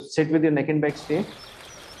sit with your neck and back straight,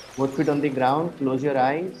 both feet on the ground, close your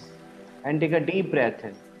eyes and take a deep breath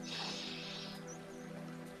in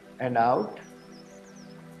and out.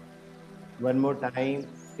 One more time,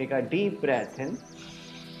 take a deep breath in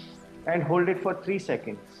and hold it for 3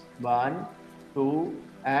 seconds. 1, 2,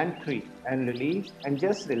 and 3. And release and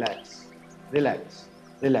just relax. Relax.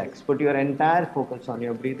 Relax. Put your entire focus on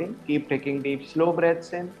your breathing. Keep taking deep, slow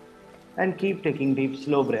breaths in and keep taking deep,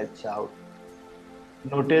 slow breaths out.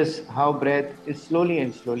 Notice how breath is slowly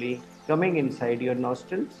and slowly coming inside your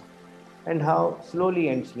nostrils and how slowly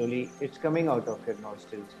and slowly it's coming out of your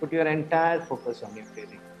nostrils. Put your entire focus on your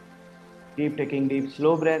breathing. Keep taking deep,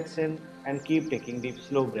 slow breaths in and keep taking deep,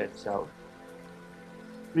 slow breaths out.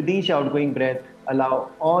 With each outgoing breath,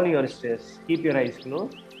 allow all your stress, keep your eyes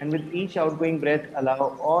closed, and with each outgoing breath,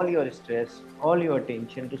 allow all your stress, all your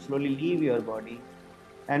tension to slowly leave your body.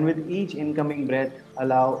 And with each incoming breath,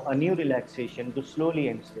 allow a new relaxation to slowly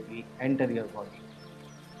and slowly enter your body.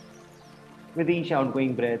 With each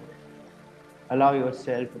outgoing breath, allow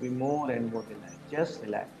yourself to be more and more relaxed. Just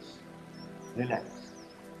relax, relax,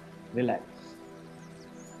 relax.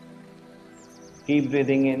 Keep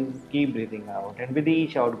breathing in, keep breathing out. And with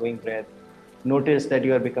each outgoing breath, notice that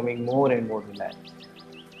you are becoming more and more relaxed.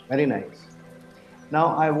 Very nice.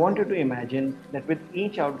 Now, I want you to imagine that with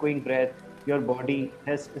each outgoing breath, your body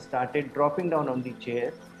has started dropping down on the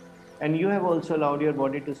chair. And you have also allowed your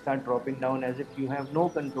body to start dropping down as if you have no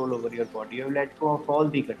control over your body. You have let go of all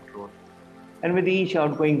the control. And with each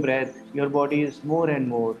outgoing breath, your body is more and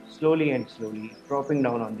more, slowly and slowly, dropping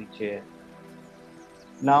down on the chair.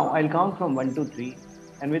 Now I'll count from 1 to 3,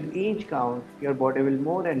 and with each count, your body will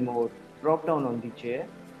more and more drop down on the chair.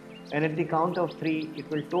 And at the count of 3, it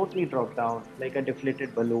will totally drop down like a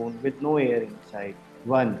deflated balloon with no air inside.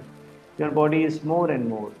 1, your body is more and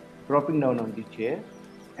more dropping down on the chair,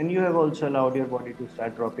 and you have also allowed your body to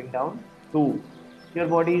start dropping down. 2, your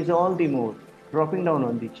body is all the more dropping down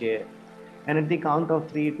on the chair. And at the count of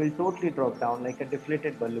 3, it will totally drop down like a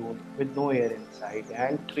deflated balloon with no air inside.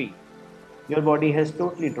 And 3, your body has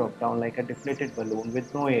totally dropped down like a deflated balloon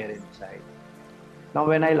with no air inside. Now,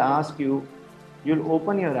 when I'll ask you, you'll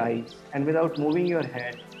open your eyes and without moving your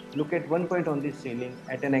head, look at one point on the ceiling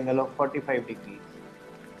at an angle of 45 degrees.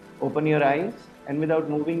 Open your eyes and without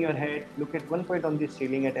moving your head, look at one point on the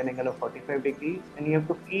ceiling at an angle of 45 degrees. And you have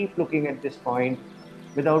to keep looking at this point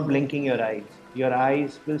without blinking your eyes. Your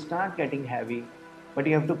eyes will start getting heavy, but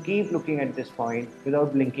you have to keep looking at this point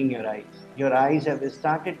without blinking your eyes. Your eyes have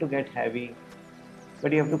started to get heavy,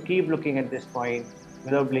 but you have to keep looking at this point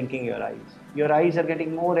without blinking your eyes. Your eyes are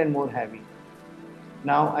getting more and more heavy.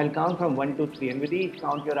 Now I'll count from 1 to 3, and with each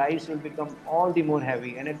count, your eyes will become all the more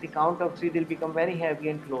heavy. And at the count of 3, they'll become very heavy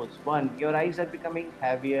and close. 1, your eyes are becoming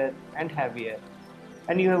heavier and heavier.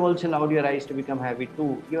 And you have also allowed your eyes to become heavy.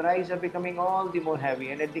 2, your eyes are becoming all the more heavy.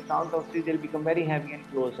 And at the count of 3, they'll become very heavy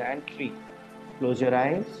and close. And 3, close your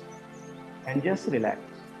eyes and just relax,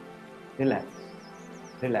 relax,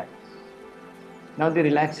 relax. Now the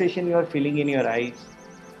relaxation you are feeling in your eyes,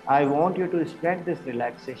 I want you to spread this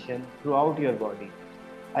relaxation throughout your body.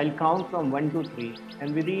 I'll count from 1 to 3,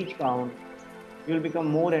 and with each count, you'll become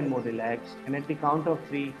more and more relaxed. And at the count of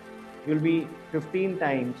 3, you'll be 15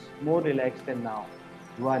 times more relaxed than now.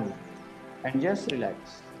 1, and just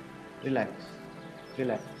relax, relax,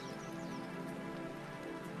 relax.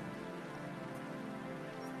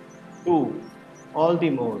 2, all the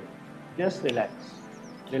more, just relax,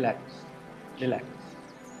 relax, relax.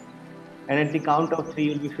 And at the count of 3,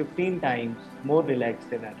 you'll be 15 times more relaxed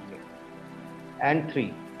than earlier. And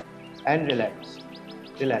 3, and relax,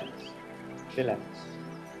 relax, relax.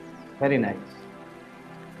 Very nice.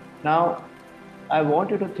 Now, I want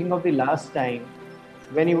you to think of the last time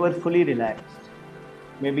when you were fully relaxed.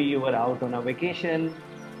 Maybe you were out on a vacation,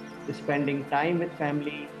 spending time with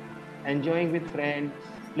family, enjoying with friends,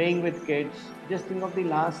 playing with kids. Just think of the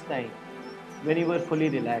last time when you were fully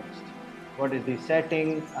relaxed. What is the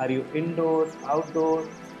setting? Are you indoors, outdoors?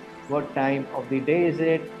 What time of the day is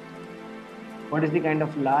it? What is the kind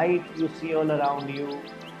of light you see all around you?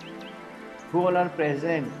 Who all are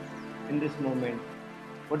present in this moment?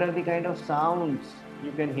 What are the kind of sounds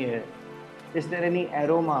you can hear? Is there any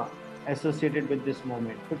aroma associated with this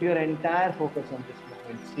moment? Put your entire focus on this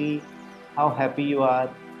moment. See how happy you are,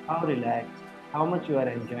 how relaxed, how much you are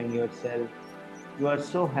enjoying yourself. You are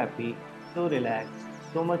so happy, so relaxed,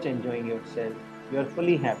 so much enjoying yourself. You are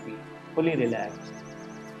fully happy, fully relaxed.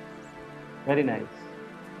 Very nice.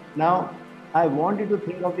 Now, I want you to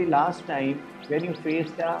think of the last time when you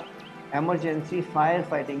faced a emergency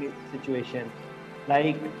firefighting situation,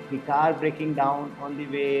 like the car breaking down on the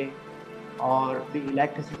way, or the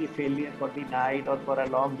electricity failure for the night or for a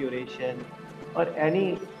long duration, or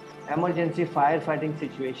any emergency firefighting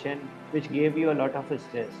situation which gave you a lot of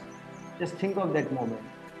stress. Just think of that moment.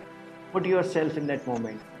 Put yourself in that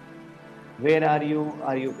moment. Where are you?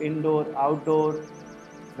 Are you indoor, outdoor?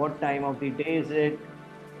 What time of the day is it?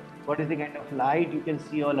 What is the kind of light you can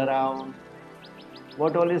see all around?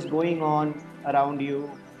 What all is going on around you?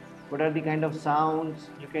 What are the kind of sounds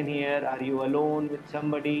you can hear? Are you alone with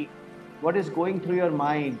somebody? What is going through your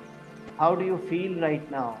mind? How do you feel right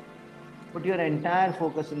now? Put your entire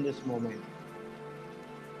focus in this moment.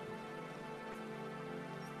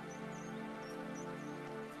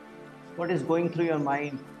 What is going through your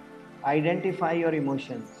mind? Identify your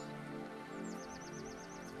emotions.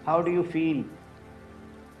 How do you feel?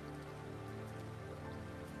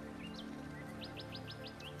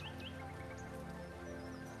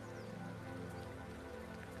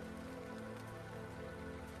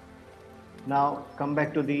 Now come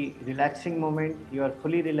back to the relaxing moment. You are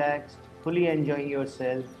fully relaxed, fully enjoying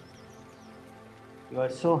yourself. You are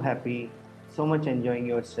so happy, so much enjoying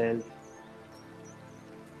yourself.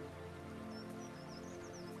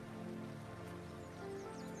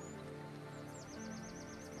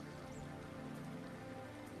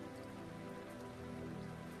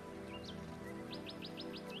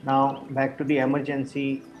 Now back to the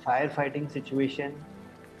emergency firefighting situation.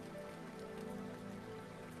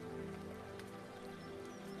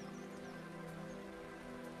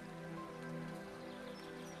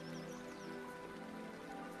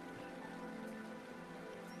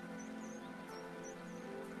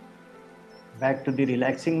 Back to the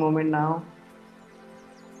relaxing moment now.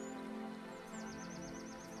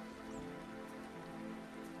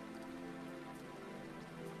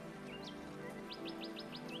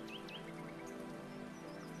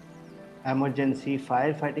 Emergency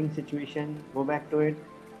firefighting situation. Go back to it.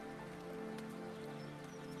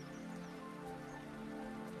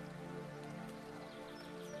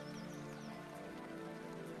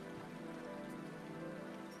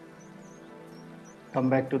 Come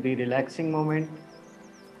back to the relaxing moment.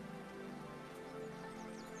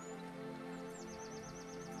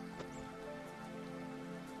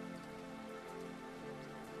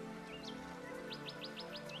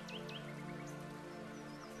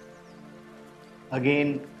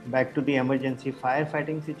 Again, back to the emergency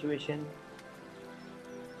firefighting situation.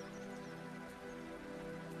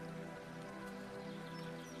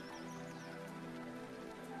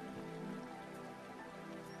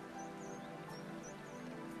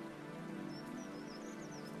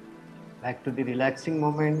 Back to the relaxing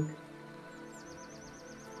moment.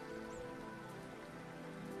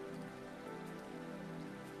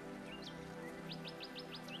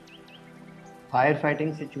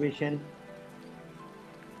 Firefighting situation.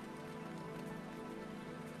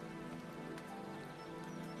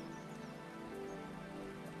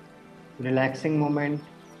 Relaxing moment.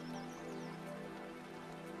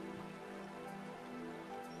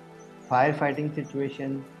 Firefighting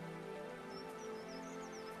situation.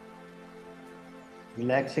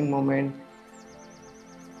 Relaxing moment.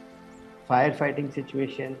 Firefighting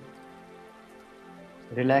situation.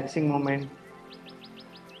 Relaxing moment.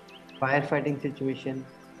 Firefighting situation.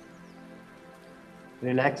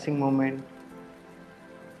 Relaxing moment.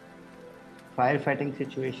 Firefighting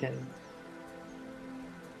situation.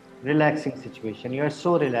 Relaxing situation. You are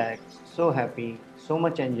so relaxed, so happy, so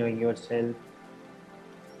much enjoying yourself.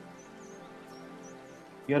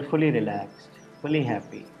 You are fully relaxed, fully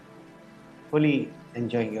happy, fully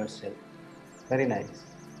enjoying yourself. Very nice.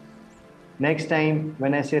 Next time,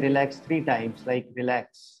 when I say relax 3 times, like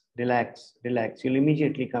relax, relax, relax, you'll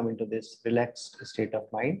immediately come into this relaxed state of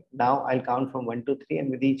mind. Now I'll count from 1 to 3,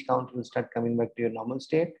 and with each count, you'll start coming back to your normal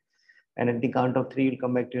state. And at the count of 3, you'll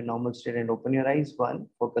come back to your normal state and open your eyes. 1,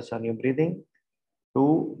 focus on your breathing.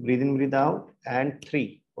 2, breathe in, breathe out. And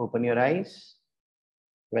 3, open your eyes.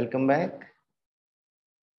 Welcome back.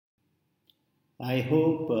 I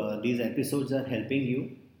hope these episodes are helping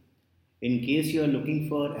you. In case you are looking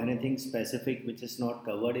for anything specific which is not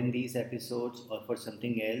covered in these episodes or for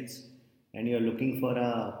something else, and you are looking for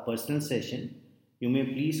a personal session, you may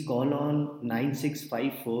please call on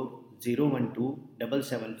 9654 012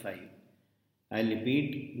 775. I'll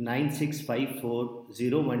repeat 9654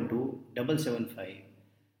 012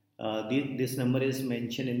 775. This number is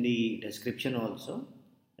mentioned in the description also,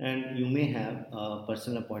 and you may have a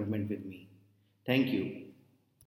personal appointment with me. Thank you.